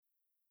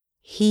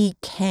He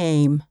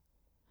came.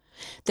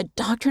 The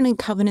Doctrine and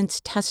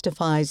Covenants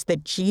testifies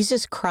that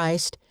Jesus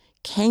Christ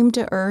came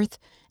to earth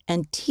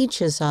and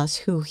teaches us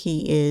who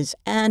he is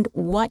and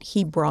what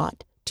he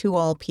brought to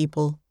all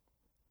people.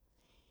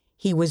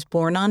 He was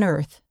born on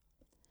earth.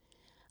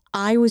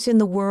 I was in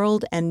the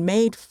world and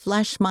made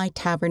flesh my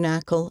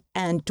tabernacle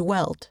and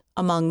dwelt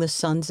among the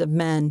sons of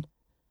men.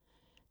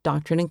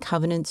 Doctrine and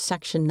Covenants,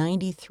 section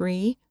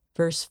 93,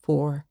 verse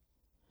 4.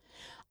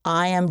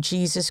 I am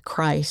Jesus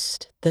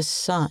Christ, the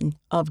Son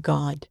of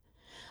God.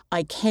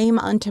 I came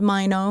unto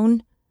mine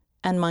own,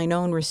 and mine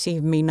own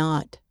received me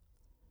not.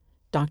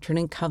 Doctrine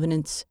and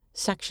Covenants,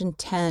 section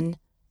 10,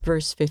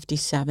 verse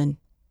 57.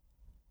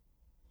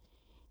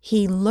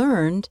 He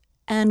learned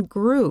and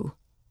grew.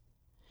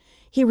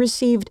 He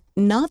received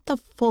not the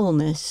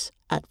fullness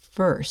at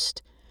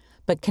first,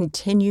 but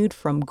continued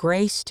from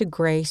grace to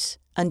grace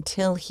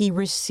until he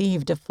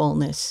received a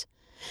fullness.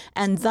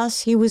 And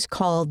thus he was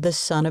called the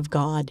Son of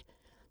God,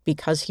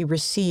 because he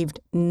received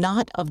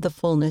not of the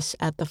fullness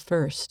at the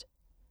first.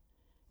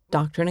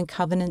 Doctrine and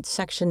Covenants,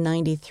 section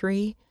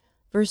 93,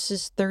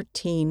 verses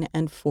 13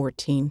 and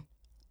 14.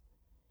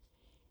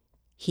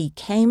 He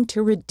came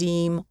to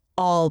redeem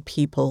all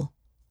people.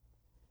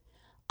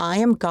 I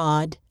am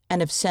God,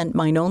 and have sent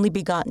mine only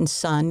begotten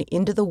Son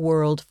into the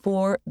world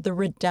for the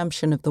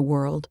redemption of the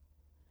world.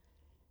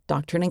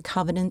 Doctrine and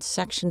Covenants,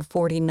 section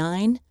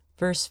 49,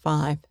 verse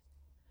 5.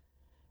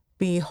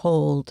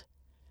 Behold,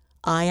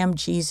 I am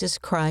Jesus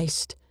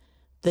Christ,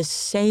 the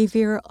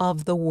Savior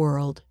of the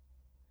world.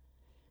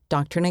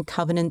 Doctrine and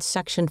Covenants,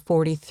 section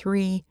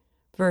 43,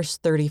 verse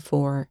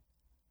 34.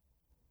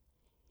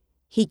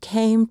 He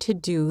came to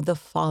do the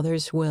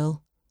Father's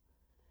will.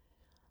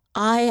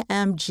 I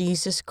am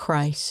Jesus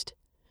Christ.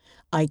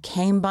 I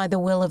came by the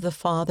will of the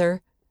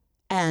Father,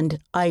 and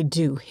I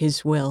do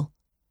his will.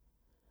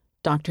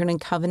 Doctrine and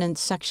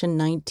Covenants, section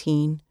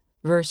 19,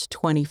 verse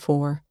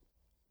 24.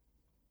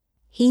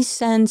 He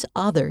sends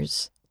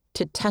others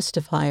to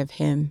testify of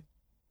him.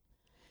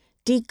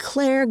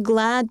 Declare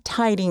glad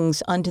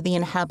tidings unto the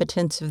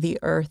inhabitants of the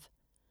earth.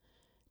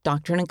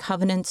 Doctrine and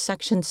Covenants,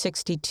 section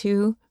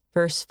 62,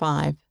 verse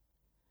 5.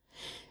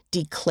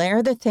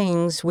 Declare the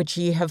things which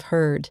ye have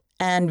heard,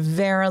 and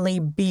verily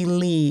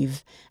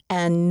believe,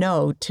 and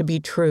know to be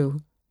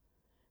true.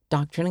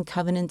 Doctrine and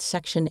Covenants,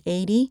 section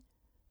 80,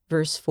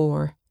 verse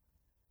 4.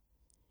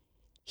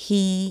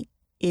 He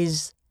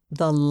is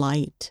the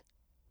light.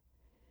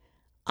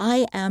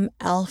 I am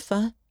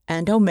Alpha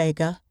and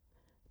Omega,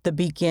 the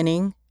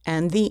beginning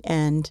and the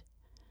end,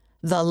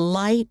 the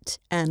light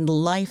and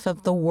life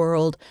of the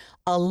world,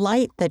 a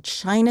light that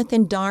shineth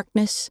in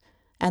darkness,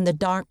 and the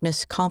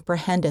darkness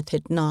comprehendeth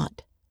it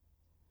not.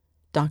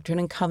 Doctrine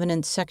and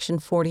Covenants, section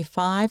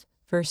 45,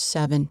 verse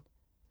 7.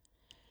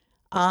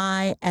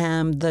 I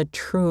am the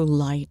true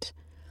light,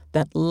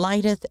 that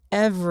lighteth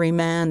every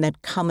man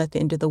that cometh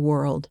into the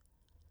world.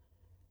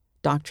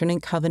 Doctrine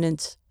and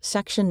Covenants,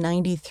 section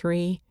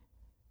 93,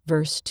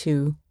 verse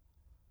 2.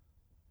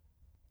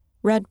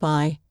 Read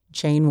by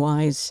Jane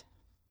Wise.